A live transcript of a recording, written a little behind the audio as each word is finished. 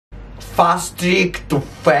Fast trick to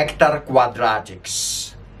factor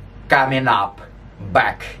quadratics coming up,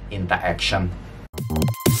 back into action.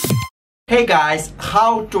 Hey guys,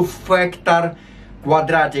 how to factor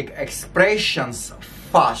quadratic expressions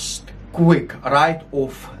fast, quick, right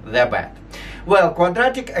off the bat? Well,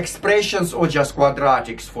 quadratic expressions, or just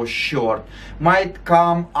quadratics for short, might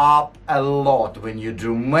come up a lot when you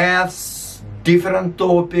do maths, different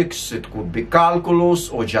topics. It could be calculus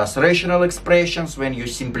or just rational expressions when you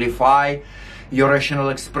simplify your rational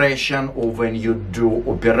expression, or when you do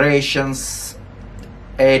operations,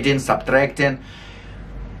 adding, subtracting.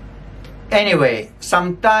 Anyway,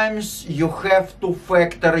 sometimes you have to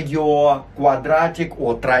factor your quadratic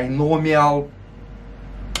or trinomial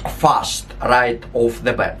fast right off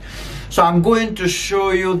the bat. So I'm going to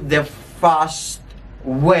show you the fast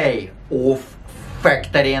way of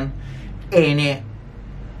factoring any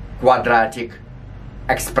quadratic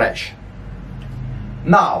expression.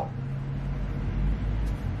 Now,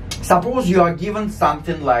 suppose you are given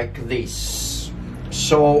something like this.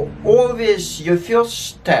 So always your first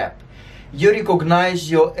step, you recognize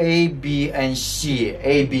your A, B, and C.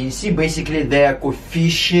 A, B, and C, basically they are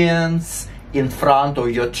coefficients in front of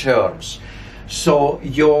your terms. So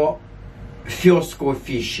your first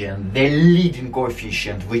coefficient, the leading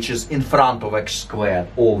coefficient, which is in front of x squared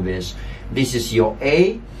always, this is your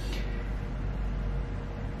A.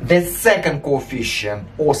 The second coefficient,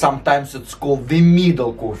 or sometimes it's called the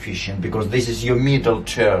middle coefficient, because this is your middle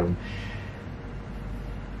term,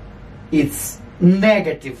 it's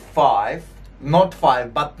 -5, not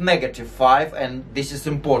 5 but -5, and this is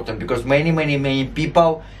important because many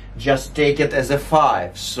people just take it as a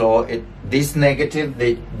 5. So this negative,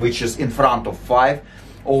 which is in front of 5,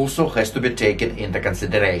 also has to be taken into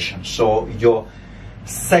consideration. So your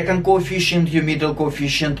second coefficient, your middle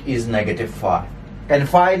coefficient, is -5. And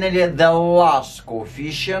finally, the last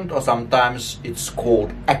coefficient, or sometimes it's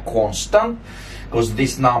called a constant, because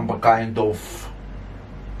this number kind of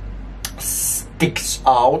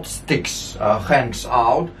hangs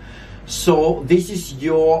out. So this is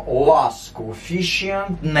your last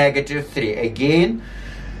coefficient, -3. Again,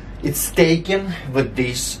 it's taken with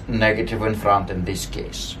this negative in front in this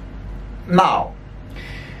case. Now,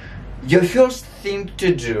 your first thing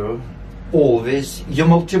to do, always, you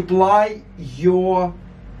multiply your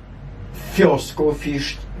first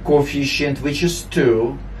coefficient, which is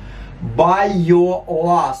 2, by your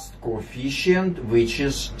last coefficient, which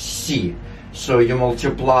is C. So you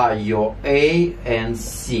multiply your A and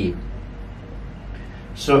C.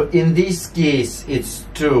 So in this case, it's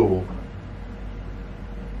 2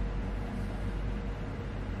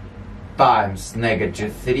 times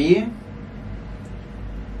 -3.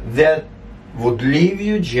 That would leave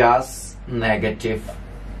you just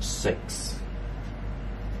 -6.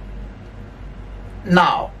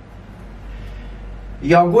 Now,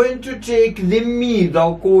 you are going to take the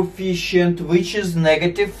middle coefficient, which is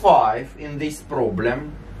 -5 in this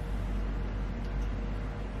problem,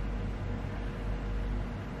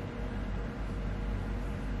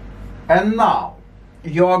 and now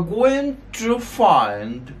you are going to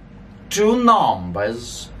find two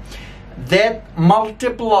numbers that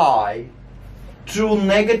multiply to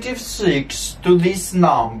 -6 to this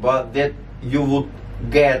number that you would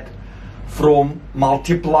get from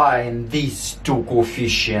multiplying these two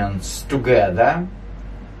coefficients together.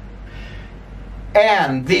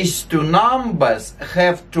 And these two numbers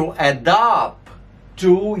have to add up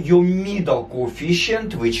to your middle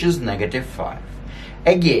coefficient, which is -5.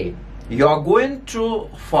 Again, you are going to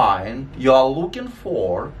find, you are looking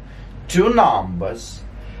for two numbers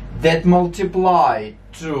that multiply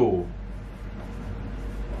to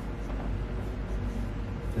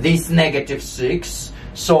this -6.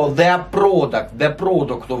 So their product, the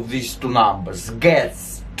product of these two numbers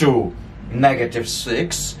gets to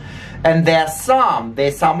 -6, and their sum,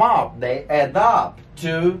 they sum up, they add up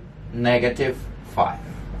to -5.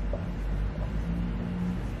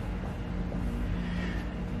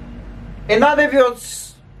 In other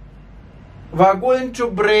words, we're going to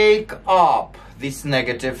break up this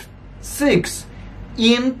 -6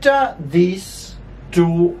 into these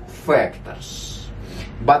two factors.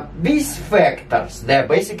 But these factors, they're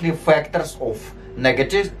basically factors of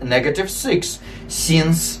 -6,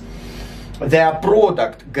 since their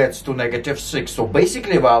product gets to -6. So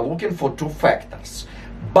basically we are looking for two factors.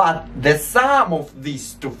 But the sum of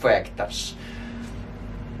these two factors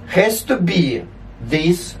has to be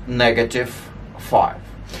this -5.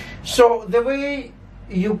 So the way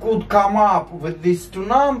you could come up with these two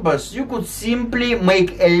numbers, you could simply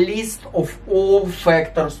make a list of all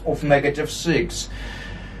factors of -6.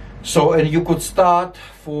 So, and you could start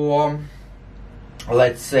for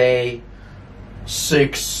let's say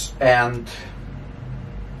 6 and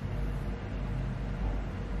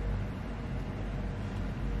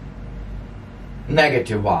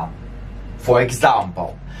 -1, for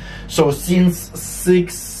example. So since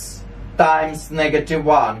 6 times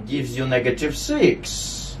 -1 gives you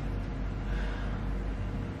 -6,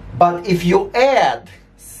 but if you add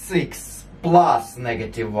 6 plus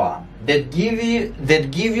 -1, that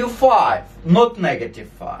give you 5, not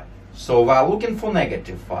 -5. So we're looking for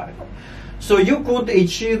 -5. So you could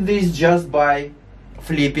achieve this just by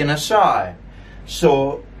flipping a side.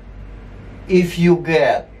 So if you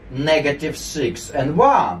get -6 and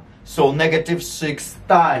 1, so -6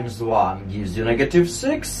 times 1 gives you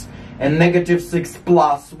 -6, and -6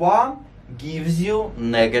 plus 1 gives you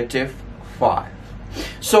 -5.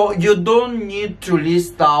 So you don't need to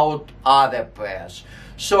list out other pairs.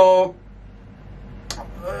 So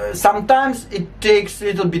sometimes it takes a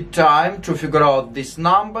little bit time to figure out these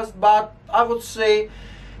numbers, but I would say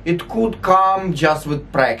it could come just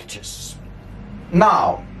with practice.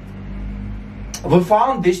 Now, we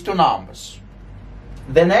found these two numbers.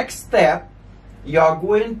 The next step, you are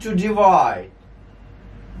going to divide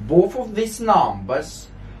both of these numbers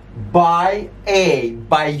by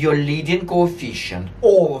your leading coefficient,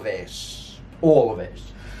 always.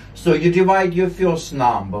 So you divide your first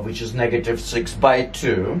number, which is -6, by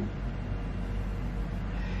 2,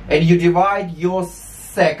 and you divide your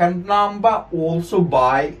second number also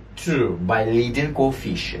by 2, by leading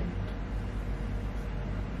coefficient.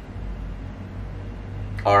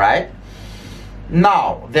 Alright?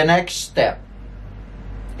 Now, the next step.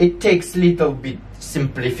 It takes little bit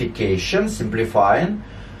simplifying.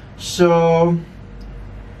 So,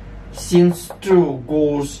 since 2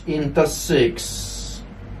 goes into 6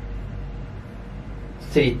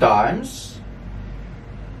 3 times,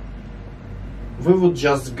 we would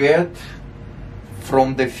just get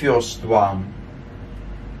from the first one,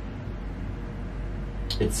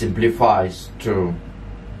 it simplifies to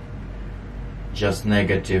just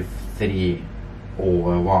 -3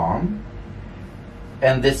 over 1,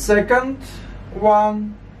 and the second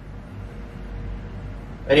one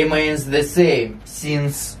remains the same,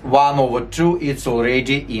 since 1 over 2 it's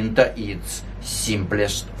already into its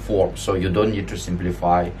simplest form, so you don't need to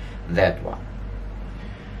simplify that one.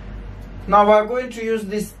 Now we're going to use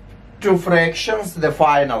these two fractions, the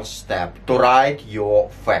final step, to write your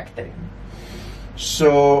factoring.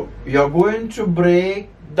 So you're going to break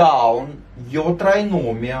down your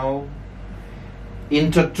trinomial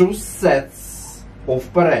into 2 sets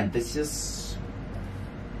of parentheses.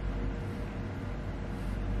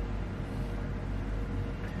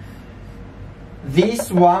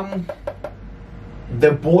 This one,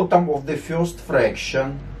 the bottom of the first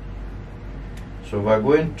fraction. So we're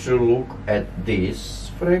going to look at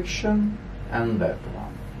this fraction and that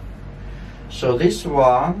one. So this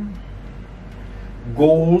one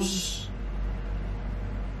goes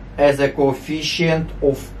as a coefficient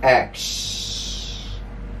of x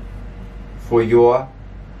for your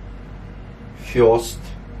first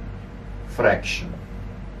fraction.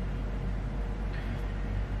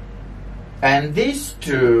 And this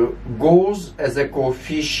two goes as a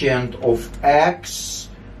coefficient of x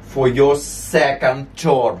for your second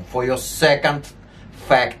term, for your second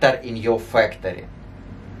factor in your factoring.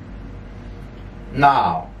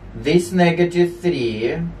 Now, this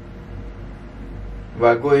 -3,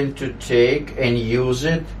 we're going to take and use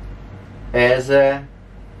it as a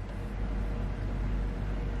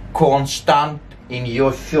constant in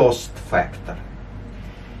your first factor.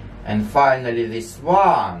 And finally, this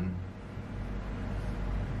one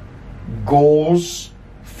goes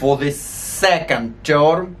for the second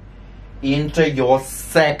term into your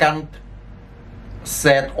second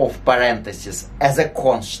set of parentheses as a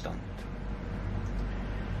constant.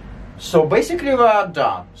 So basically we are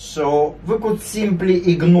done. So we could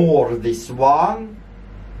simply ignore this one.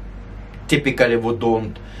 Typically we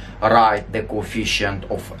don't write the coefficient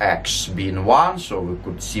of x being 1, so we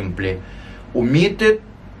could simply omit it.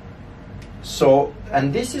 So,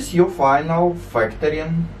 and this is your final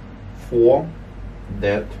factoring for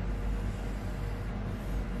that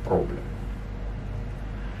problem.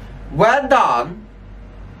 We're done,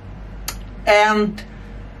 and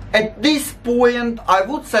at this point I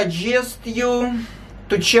would suggest you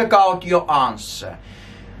to check out your answer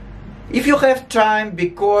if you have time,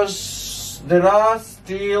 because there are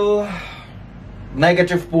still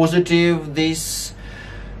negative, positive, this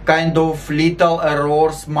kind of little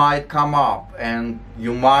errors might come up and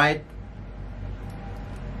you might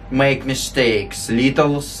make mistakes,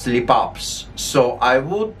 little slip-ups. So I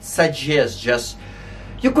would suggest just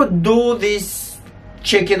you could do this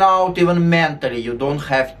checking out even mentally. You don't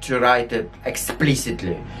have to write it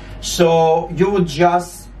explicitly. So you would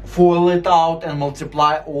just FOIL it out and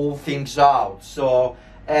multiply all things out. So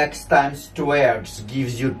x times 2x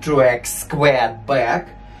gives you 2x squared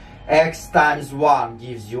back. X times 1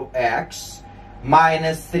 gives you x.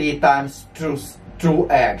 Minus 3 times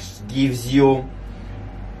 2x gives you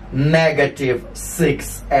negative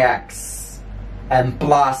 6x and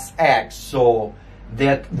plus x. So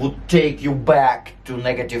that would take you back to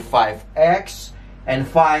negative 5x. And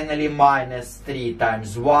finally, minus 3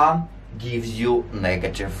 times 1 gives you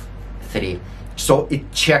negative 3. So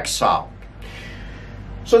it checks out.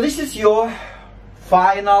 So this is your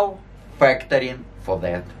final factoring for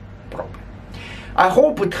that problem. I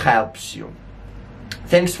hope it helps you.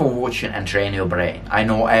 Thanks for watching and train your brain. I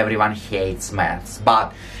know everyone hates maths,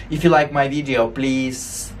 but if you like my video,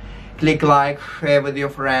 please click like, share with your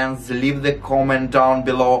friends, leave the comment down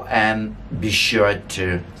below, and be sure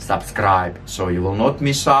to subscribe so you will not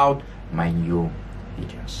miss out my new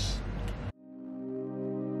videos.